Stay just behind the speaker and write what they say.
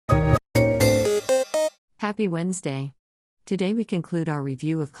Happy Wednesday. Today we conclude our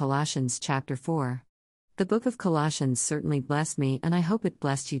review of Colossians chapter 4. The book of Colossians certainly blessed me, and I hope it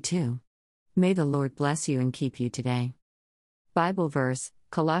blessed you too. May the Lord bless you and keep you today. Bible verse,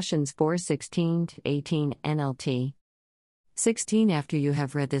 Colossians 4:16-18 NLT. 16 After you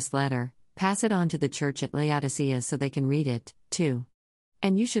have read this letter, pass it on to the church at Laodicea so they can read it, too.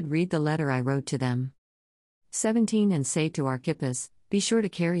 And you should read the letter I wrote to them. 17 And say to Archippus, be sure to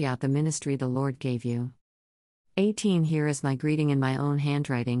carry out the ministry the Lord gave you. 18 Here is my greeting in my own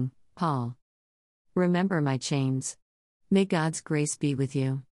handwriting, Paul. Remember my chains. May God's grace be with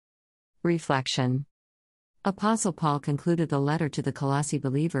you. Reflection. Apostle Paul concluded the letter to the Colossae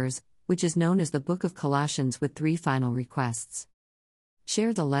believers, which is known as the Book of Colossians, with 3 final requests.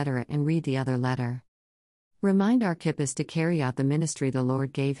 Share the letter and read the other letter. Remind Archippus to carry out the ministry the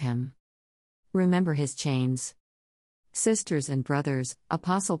Lord gave him. Remember his chains. Sisters and brothers,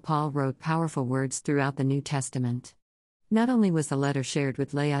 Apostle Paul wrote powerful words throughout the New Testament. Not only was the letter shared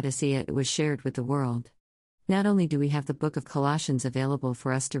with Laodicea, it was shared with the world. Not only do we have the book of Colossians available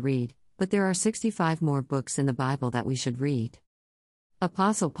for us to read, but there are 65 more books in the Bible that we should read.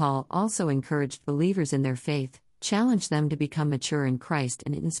 Apostle Paul also encouraged believers in their faith, challenged them to become mature in Christ,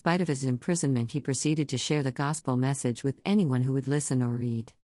 and in spite of his imprisonment he proceeded to share the gospel message with anyone who would listen or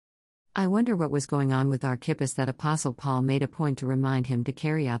read. I wonder what was going on with Archippus that Apostle Paul made a point to remind him to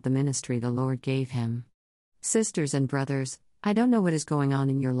carry out the ministry the Lord gave him. Sisters and brothers, I don't know what is going on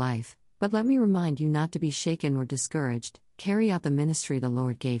in your life, but let me remind you not to be shaken or discouraged. Carry out the ministry the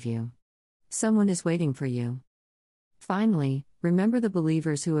Lord gave you. Someone is waiting for you. Finally, remember the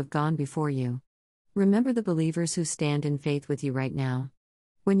believers who have gone before you. Remember the believers who stand in faith with you right now.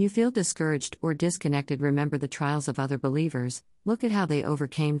 When you feel discouraged or disconnected, remember the trials of other believers. Look at how they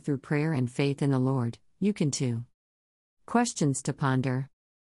overcame through prayer and faith in the Lord. You can too. Questions to ponder.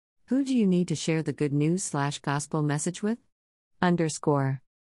 Who do you need to share the good news/gospel message with?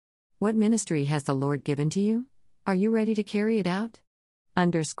 What ministry has the Lord given to you? Are you ready to carry it out?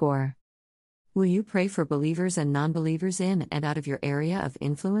 Will you pray for believers and non-believers in and out of your area of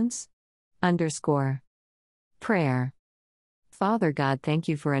influence? Prayer. Father God, thank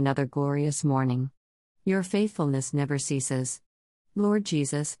you for another glorious morning. Your faithfulness never ceases. Lord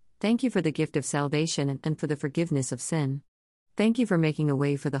Jesus, thank you for the gift of salvation and for the forgiveness of sin. Thank you for making a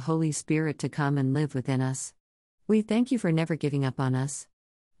way for the Holy Spirit to come and live within us. We thank you for never giving up on us.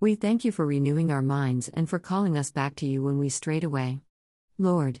 We thank you for renewing our minds and for calling us back to you when we strayed away.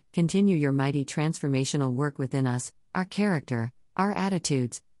 Lord, continue your mighty transformational work within us, our character, our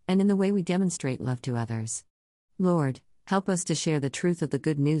attitudes, and in the way we demonstrate love to others. Lord, help us to share the truth of the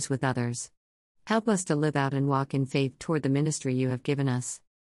good news with others. Help us to live out and walk in faith toward the ministry you have given us.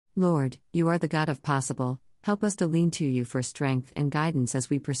 Lord, you are the God of possible. Help us to lean to you for strength and guidance as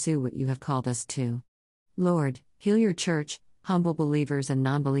we pursue what you have called us to. Lord, heal your church, humble believers and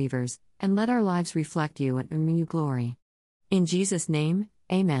non-believers, and let our lives reflect you and bring you glory. In Jesus' name,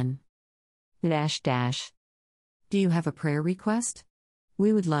 amen. Do you have a prayer request?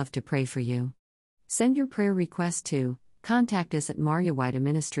 We would love to pray for you. Send your prayer request to contact us at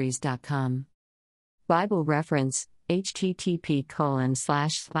mariawhiteministries.com. Bible reference,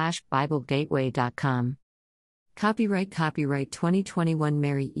 http://biblegateway.com. Copyright 2021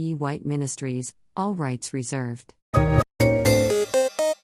 Mary E. White Ministries, all rights reserved.